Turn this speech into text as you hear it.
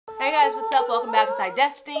Hey guys, what's up? Welcome back to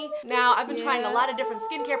theidestiny. Now, I've been trying a lot of different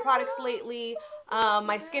skincare products lately.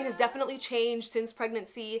 My skin has definitely changed since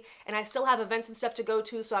pregnancy, and I still have events and stuff to go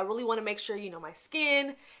to, so I really want to make sure, my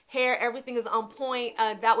skin, hair, everything is on point.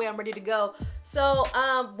 That way I'm ready to go. So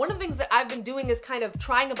one of the things that I've been doing is kind of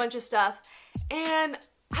trying a bunch of stuff, and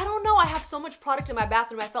I don't know, I have so much product in my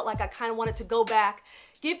bathroom, I felt like I kind of wanted to go back,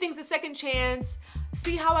 give things a second chance,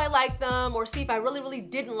 see how I like them, or see if I really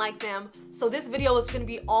didn't like them. So this video is going to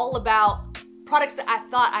be all about products that I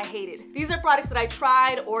thought I hated. These are products that I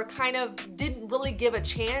tried or kind of didn't really give a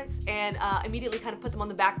chance and immediately kind of put them on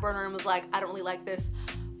the back burner and was like, I don't really like this.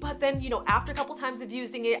 But then, after a couple times of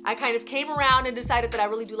using it, I kind of came around and decided that I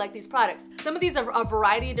really do like these products. Some of these are a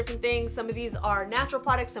variety of different things. Some of these are natural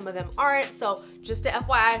products, some of them aren't. So just to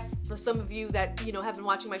FYI, for some of you that, have been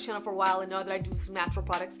watching my channel for a while and know that I do some natural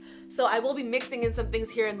products. So I will be mixing in some things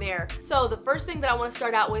here and there. So the first thing that I want to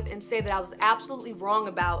start out with and say that I was absolutely wrong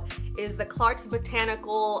about is the Clarks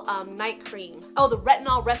Botanical Night Cream. Oh, the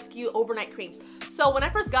Retinol Rescue Overnight Cream. So when I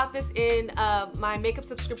first got this in my makeup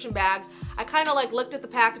subscription bag, I kind of looked at the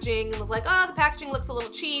packaging and was like, oh, the packaging looks a little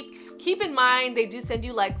cheap. Keep in mind, they do send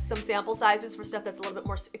you some sample sizes for stuff that's a little bit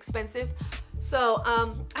more expensive. So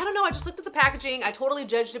I don't know, I just looked at the packaging, I totally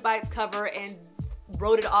judged it by its cover and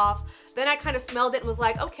wrote it off. Then I kind of smelled it and was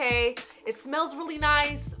like, okay, it smells really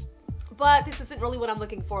nice, but this isn't really what I'm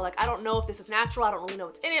looking for. I don't know if this is natural, I don't really know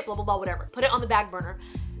what's in it, blah, blah, blah, whatever. Put it on the back burner.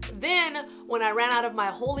 Then, when I ran out of my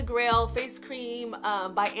Holy Grail face cream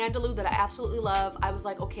by Andalou that I absolutely love, I was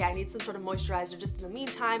like, okay, I need some sort of moisturizer just in the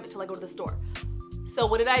meantime until I go to the store. So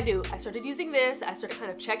what did I do? I started using this, I started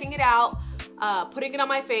kind of checking it out, putting it on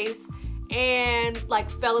my face, and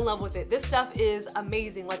fell in love with it. This stuff is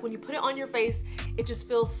amazing. When you put it on your face, it just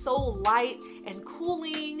feels so light and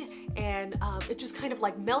cooling, and it just kind of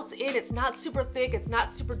melts in. It's not super thick, it's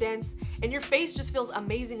not super dense, and your face just feels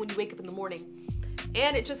amazing when you wake up in the morning.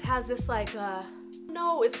 And it just has this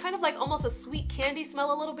no, it's kind of almost a sweet candy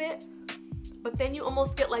smell a little bit, but then you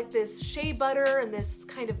almost get this shea butter and this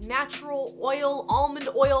kind of natural oil, almond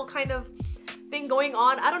oil kind of thing going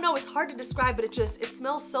on. I don't know, it's hard to describe, but it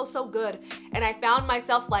smells so good. And I found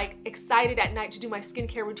myself excited at night to do my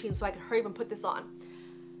skincare routine so I could hurry up and put this on.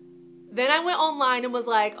 Then I went online and was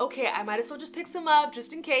like, okay, I might as well just pick some up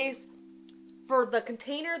just in case. For the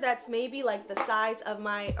container that's maybe the size of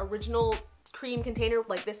my original cream container,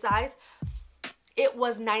 this size, it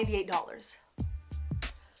was $98.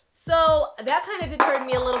 So that kind of deterred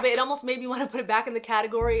me a little bit. It almost made me want to put it back in the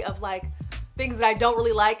category of things that I don't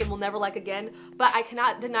really like and will never like again. But I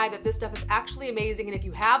cannot deny that this stuff is actually amazing, and if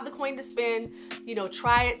you have the coin to spend,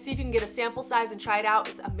 try it, see if you can get a sample size and try it out.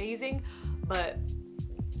 It's amazing, but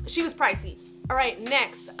she was pricey. All right,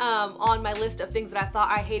 next on my list of things that I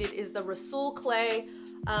thought I hated is the Rasool Clay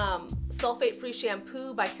sulfate-free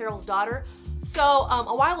shampoo by Carol's Daughter. So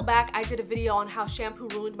a while back I did a video on how shampoo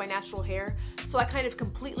ruined my natural hair, so I kind of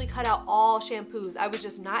completely cut out all shampoos. I was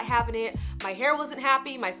just not having it. My hair wasn't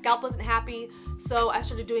happy, my scalp wasn't happy, so I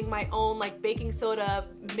started doing my own baking soda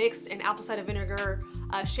mixed in apple cider vinegar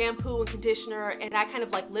shampoo and conditioner, and I kind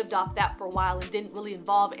of lived off that for a while and didn't really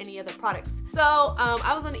involve any other products. So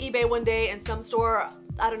I was on eBay one day and some store,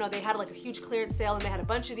 I don't know, they had a huge clearance sale and they had a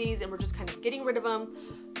bunch of these and we're just kind of getting rid of them.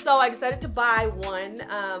 So I decided to buy one.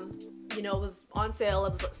 It was on sale,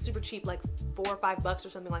 it was super cheap, $4 or $5 or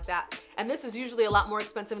something like that. And this is usually a lot more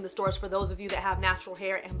expensive in the stores for those of you that have natural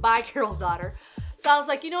hair and buy Carol's Daughter. So I was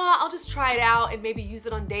like, you know what, I'll just try it out and maybe use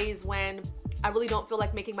it on days when I really don't feel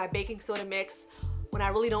like making my baking soda mix, when I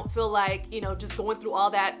really don't feel like, just going through all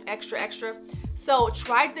that extra. So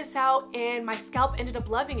tried this out and my scalp ended up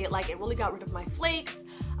loving it. It really got rid of my flakes.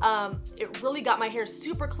 It really got my hair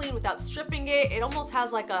super clean without stripping it. It almost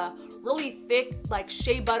has a really thick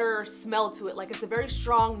shea butter smell to it. It's a very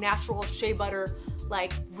strong natural shea butter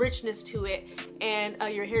richness to it, and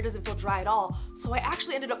your hair doesn't feel dry at all. So I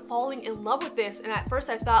actually ended up falling in love with this, and at first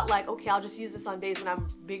I thought okay, I'll just use this on days when I'm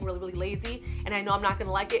being really lazy and I know I'm not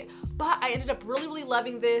gonna like it, but I ended up really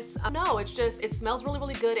loving this. No, it smells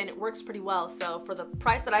really good and it works pretty well. So for the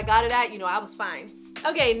price that I got it at, I was fine.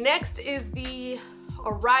 Okay, next is the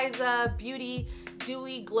ORYZA Beauty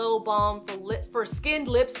Dewy Glow Balm for skin,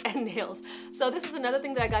 lips, and nails. So this is another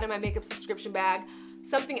thing that I got in my makeup subscription bag.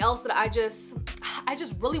 Something else that I just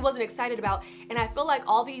really wasn't excited about, and I feel like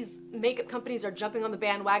all these makeup companies are jumping on the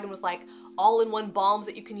bandwagon with all-in-one balms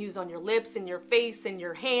that you can use on your lips and your face and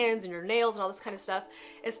your hands and your nails and all this kind of stuff,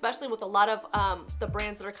 especially with a lot of the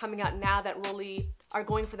brands that are coming out now that really are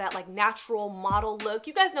going for that natural model look.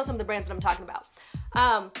 You guys know some of the brands that I'm talking about.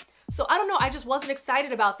 So I don't know, I just wasn't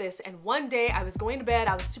excited about this, and one day I was going to bed,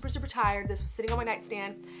 I was super tired, this was sitting on my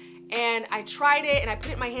nightstand, and I tried it and I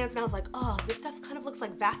put it in my hands and I was like, oh, this stuff kind of looks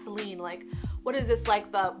like Vaseline. Like, what is this,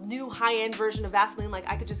 like the new high-end version of Vaseline? Like,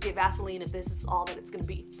 I could just get Vaseline if this is all that it's gonna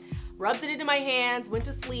be. Rubbed it into my hands, went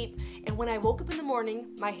to sleep, and when I woke up in the morning,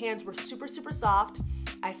 my hands were super, super soft.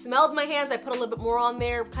 I smelled my hands, I put a little bit more on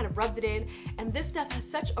there, kind of rubbed it in, and this stuff has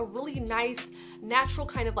such a really nice, natural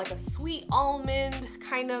kind of like a sweet almond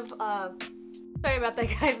kind of, sorry about that,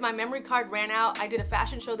 guys, my memory card ran out. I did a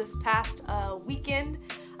fashion show this past weekend.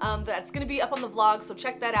 That's gonna be up on the vlog, so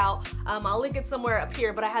check that out. I'll link it somewhere up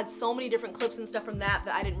here, but I had so many different clips and stuff from that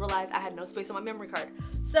I didn't realize I had no space on my memory card.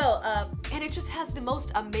 So, and it just has the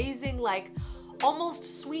most amazing, like,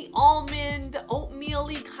 almost sweet almond,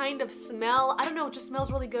 oatmeal-y kind of smell. I don't know, it just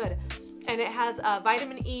smells really good. And it has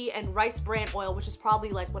vitamin E and rice bran oil, which is probably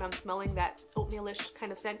like what I'm smelling, that oatmeal-ish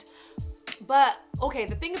kind of scent. But, okay,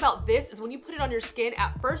 the thing about this is when you put it on your skin,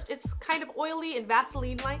 at first it's kind of oily and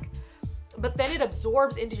Vaseline-like, but then it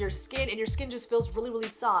absorbs into your skin and your skin just feels really, really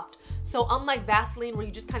soft. So unlike Vaseline where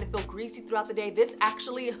you just kind of feel greasy throughout the day, this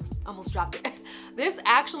actually, almost dropped it, this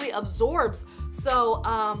actually absorbs. So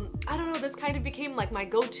I don't know, this kind of became like my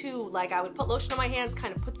go-to. Like, I would put lotion on my hands,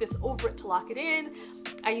 kind of put this over it to lock it in.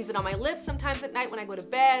 I use it on my lips sometimes at night when I go to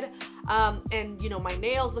bed. And you know, my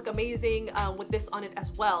nails look amazing with this on it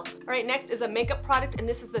as well. All right, next is a makeup product, and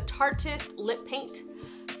this is the Tarteist Lip Paint.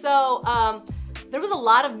 So there was a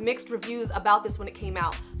lot of mixed reviews about this when it came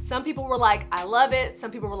out. Some people were like, I love it.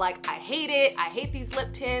 Some people were like, I hate it. I hate these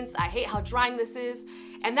lip tints. I hate how drying this is.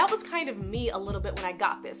 And that was kind of me a little bit when I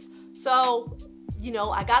got this. So, you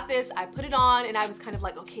know, I got this, I put it on, and I was kind of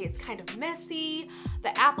like, okay, it's kind of messy. The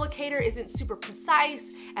applicator isn't super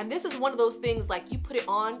precise. And this is one of those things, like, you put it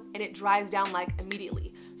on and it dries down like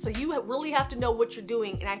immediately. So you really have to know what you're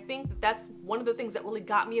doing. And I think that that's one of the things that really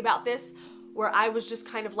got me about this, where I was just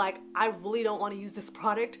kind of like, I really don't want to use this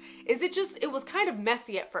product, is it was kind of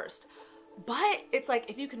messy at first. But it's like,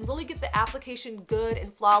 if you can really get the application good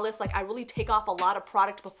and flawless, like, I really take off a lot of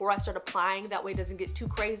product before I start applying, that way it doesn't get too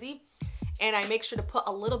crazy. And I make sure to put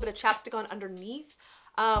a little bit of chapstick on underneath.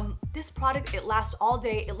 This product, it lasts all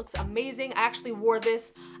day. It looks amazing. I actually wore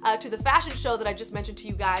this to the fashion show that I just mentioned to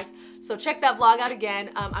you guys. So check that vlog out again.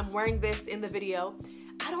 I'm wearing this in the video.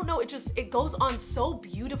 I don't know, it goes on so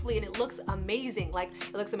beautifully and it looks amazing. Like,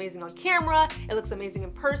 it looks amazing on camera, it looks amazing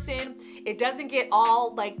in person. It doesn't get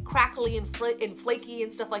all like crackly and flaky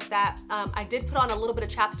and stuff like that. I did put on a little bit of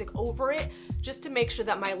chapstick over it just to make sure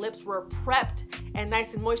that my lips were prepped and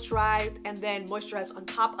nice and moisturized, and then moisturized on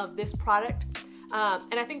top of this product.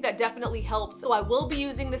 And I think that definitely helped. So I will be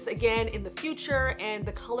using this again in the future, and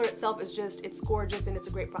the color itself is just, it's gorgeous and it's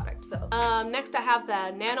a great product. So next I have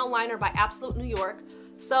the Nano Liner by Absolute New York.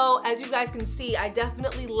 So as you guys can see, I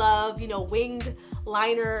definitely love, you know, winged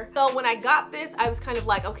liner. So when I got this, I was kind of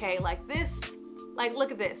like, okay, like this, like,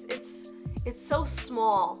 look at this. It's so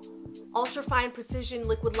small. Ultra fine precision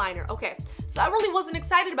liquid liner. Okay, so I really wasn't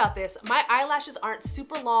excited about this. My eyelashes aren't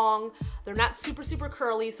super long. They're not super, super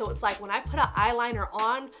curly. So it's like, when I put an eyeliner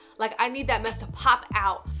on, like, I need that mess to pop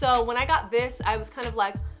out. So when I got this, I was kind of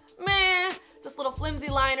like, meh. This little flimsy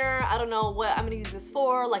liner, I don't know what I'm gonna use this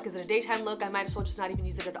for. Like, is it a daytime look? I might as well just not even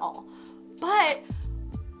use it at all. But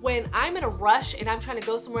when I'm in a rush and I'm trying to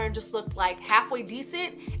go somewhere and just look like halfway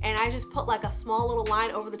decent, and I just put like a small little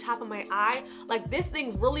line over the top of my eye, like, this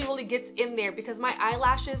thing really, really gets in there, because my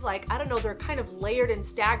eyelashes, like, I don't know, they're kind of layered and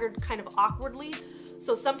staggered kind of awkwardly.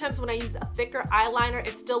 So sometimes when I use a thicker eyeliner,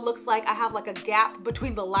 it still looks like I have like a gap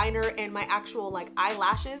between the liner and my actual like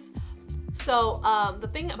eyelashes. So the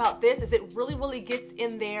thing about this is it really, really gets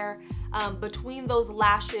in there between those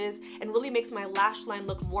lashes and really makes my lash line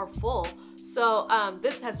look more full. So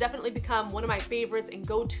this has definitely become one of my favorites and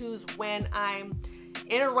go-tos when I'm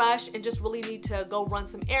in a rush and just really need to go run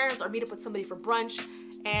some errands or meet up with somebody for brunch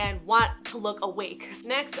and want to look awake.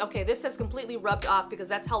 Next, okay, this has completely rubbed off because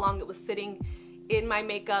that's how long it was sitting in my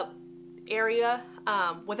makeup area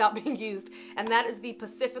without being used, and that is the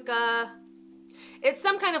Pacifica. It's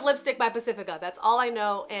some kind of lipstick by Pacifica, that's all I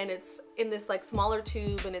know, and it's in this like smaller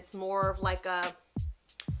tube, and it's more of like a,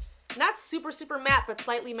 not super, super matte, but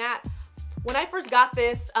slightly matte. When I first got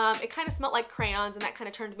this, it kind of smelled like crayons, and that kind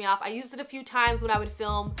of turned me off. I used it a few times when I would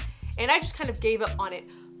film, and I just kind of gave up on it.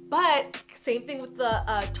 But same thing with the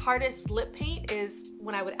Tarteist lip paint, is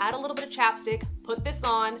when I would add a little bit of chapstick, put this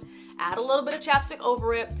on, add a little bit of chapstick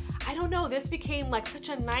over it. I don't know, this became like such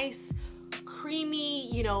a nice,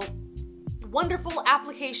 creamy, you know, wonderful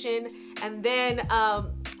application. And then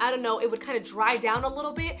I I don't know, it would kind of dry down a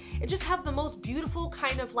little bit and just have the most beautiful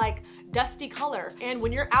kind of like dusty color. And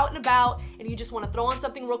when you're out and about and you just want to throw on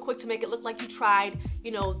something real quick to make it look like you tried,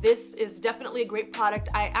 you know, this is definitely a great product.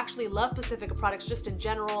 I actually love Pacifica products just in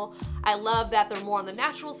general. I love that they're more on the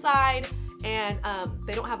natural side, and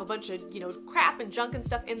they don't have a bunch of, you know, crap and junk and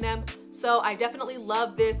stuff in them. So I definitely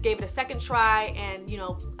love this, gave it a second try, and you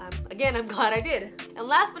know, again, I'm glad I did. And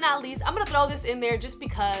last but not least, I'm gonna throw this in there just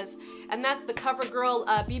because, and that's the CoverGirl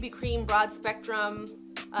BB Cream Broad Spectrum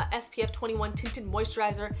SPF 21 Tinted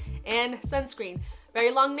Moisturizer and Sunscreen. Very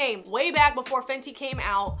long name. Way back before Fenty came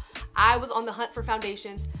out, I was on the hunt for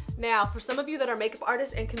foundations. Now, for some of you that are makeup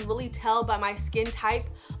artists and can really tell by my skin type,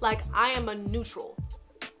 like I am a neutral.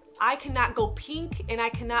 I cannot go pink and I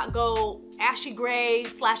cannot go ashy gray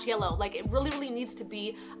 / yellow. Like it really needs to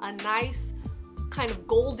be a nice kind of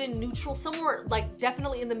golden neutral, somewhere like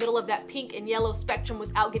definitely in the middle of that pink and yellow spectrum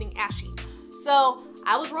without getting ashy. So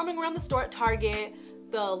I was roaming around the store at Target.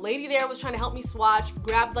 The lady there was trying to help me swatch,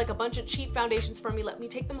 grabbed like a bunch of cheap foundations for me, let me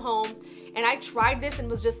take them home. And I tried this and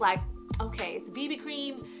was just like, okay, it's BB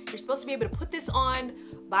cream. You're supposed to be able to put this on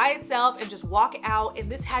by itself and just walk out,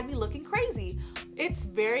 and this had me looking crazy. It's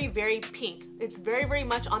very pink. It's very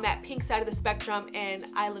much on that pink side of the spectrum, and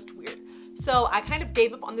I looked weird. So I kind of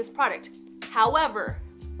gave up on this product. However,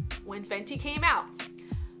 when Fenty came out,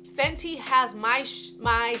 Fenty has my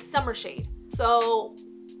summer shade. So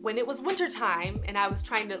when it was winter time and I was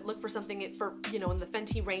trying to look for something for, you know, in the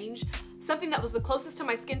Fenty range, something that was the closest to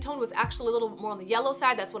my skin tone was actually a little bit more on the yellow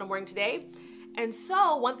side. That's what I'm wearing today. And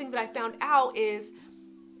so one thing that I found out is,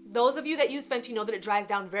 those of you that use Fenty know that it dries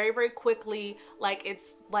down very quickly, like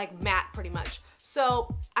it's like matte pretty much.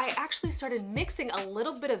 So I actually started mixing a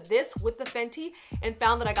little bit of this with the Fenty and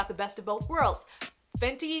found that I got the best of both worlds.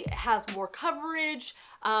 Fenty has more coverage,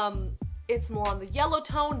 it's more on the yellow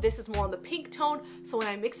tone, this is more on the pink tone, so when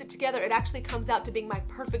I mix it together, it actually comes out to being my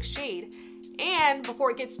perfect shade. And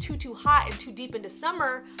before it gets too hot and too deep into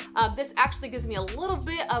summer, this actually gives me a little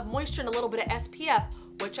bit of moisture and a little bit of SPF,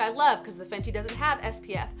 which I love because the Fenty doesn't have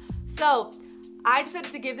SPF. So I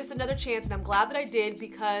decided to give this another chance, and I'm glad that I did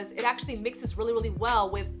because it actually mixes really well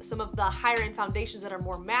with some of the higher end foundations that are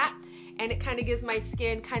more matte, and it kind of gives my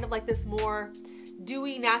skin kind of like this more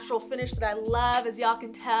dewy natural finish that I love, as y'all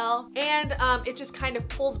can tell. And it just kind of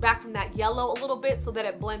pulls back from that yellow a little bit so that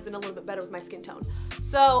it blends in a little bit better with my skin tone.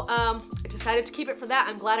 So I decided to keep it for that.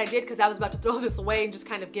 I'm glad I did because I was about to throw this away and just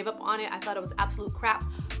kind of give up on it. I thought it was absolute crap.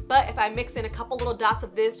 But if I mix in a couple little dots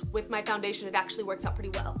of this with my foundation, it actually works out pretty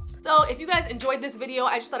well. So if you guys enjoyed this video,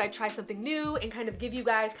 I just thought I'd try something new and kind of give you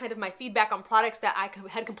guys kind of my feedback on products that I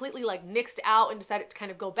had completely like nixed out and decided to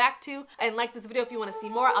kind of go back to. And like this video if you want to see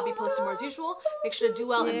more. I'll be posting more as usual. Make sure to do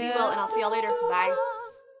well and be well, and I'll see y'all later. Bye.